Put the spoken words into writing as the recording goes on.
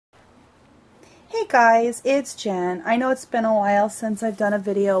Hey guys, it's Jen. I know it's been a while since I've done a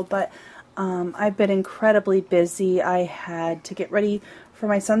video, but I've been incredibly busy. I had to get ready for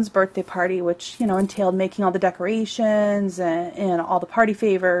my son's birthday party, which, entailed making all the decorations and all the party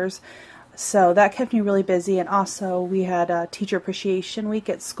favors. So that kept me really busy, and also we had a teacher appreciation week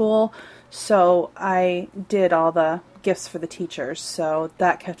at school, so I did all the gifts for the teachers, so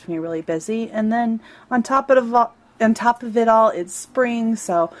that kept me really busy. And then on top of it all, it's spring,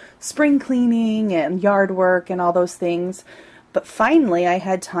 so spring cleaning and yard work and all those things. But finally I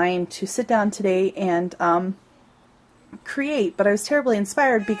had time to sit down today and create. But I was terribly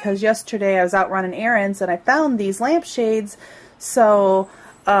inspired because yesterday I was out running errands and I found these lampshades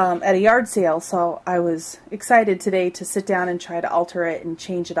at a yard sale, so I was excited today to sit down and try to alter it and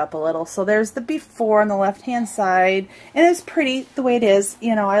change it up a little. So there's the before on the left hand side, and it's pretty the way it is.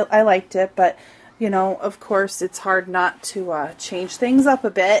 I liked it, but of course, it's hard not to change things up a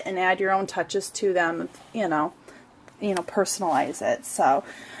bit and add your own touches to them, personalize it. So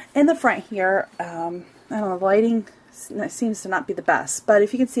in the front here, I don't know, the lighting seems to not be the best, but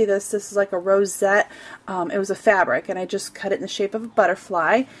if you can see this is like a rosette. It was a fabric, and I just cut it in the shape of a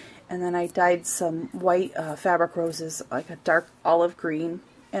butterfly, and then I dyed some white fabric roses, like a dark olive green,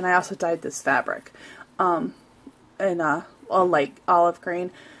 and I also dyed this fabric in a light olive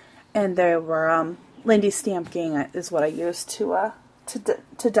green. And they were Lindy Stamp Gang is what I used to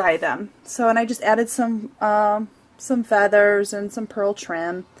dye them. So, and I just added some feathers and some pearl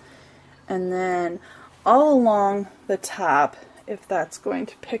trim, and then all along the top, if that's going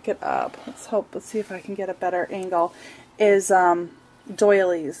to pick it up, let's see if I can get a better angle, is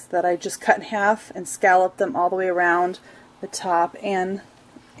doilies that I just cut in half and scalloped them all the way around the top and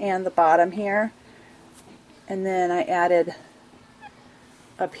the bottom here, and then I added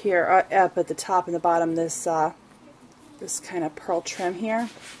up here, up at the top and the bottom, this kind of pearl trim here.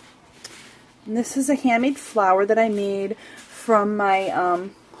 And this is a handmade flower that I made from my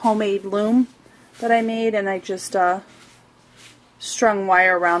homemade loom that I made, and I just strung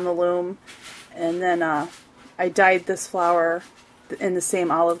wire around the loom, and then I dyed this flower in the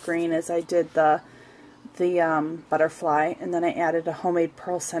same olive green as I did the butterfly, and then I added a homemade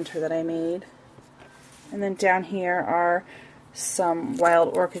pearl center that I made. And then down here are some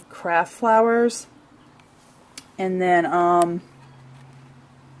wild orchid craft flowers, and then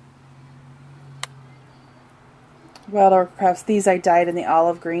wild orchid crafts, these I dyed in the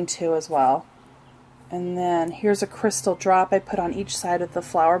olive green too as well. And then here's a crystal drop I put on each side of the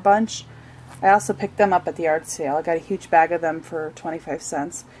flower bunch. I also picked them up at the art sale. I got a huge bag of them for 25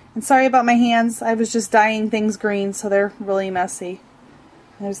 cents. And sorry about my hands, I was just dyeing things green, so they're really messy.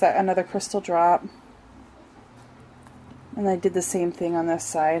 And there's another crystal drop. And I did the same thing on this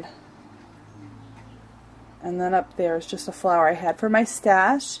side. And then up there is just a flower I had for my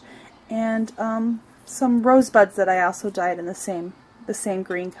stash, and some rosebuds that I also dyed in the same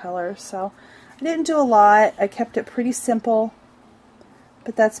green color. So I didn't do a lot. I kept it pretty simple,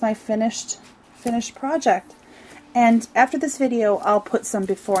 but that's my finished project. And after this video, I'll put some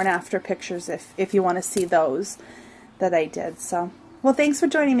before and after pictures if you want to see those that I did. So, well, thanks for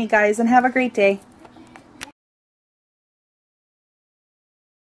joining me, guys, and have a great day.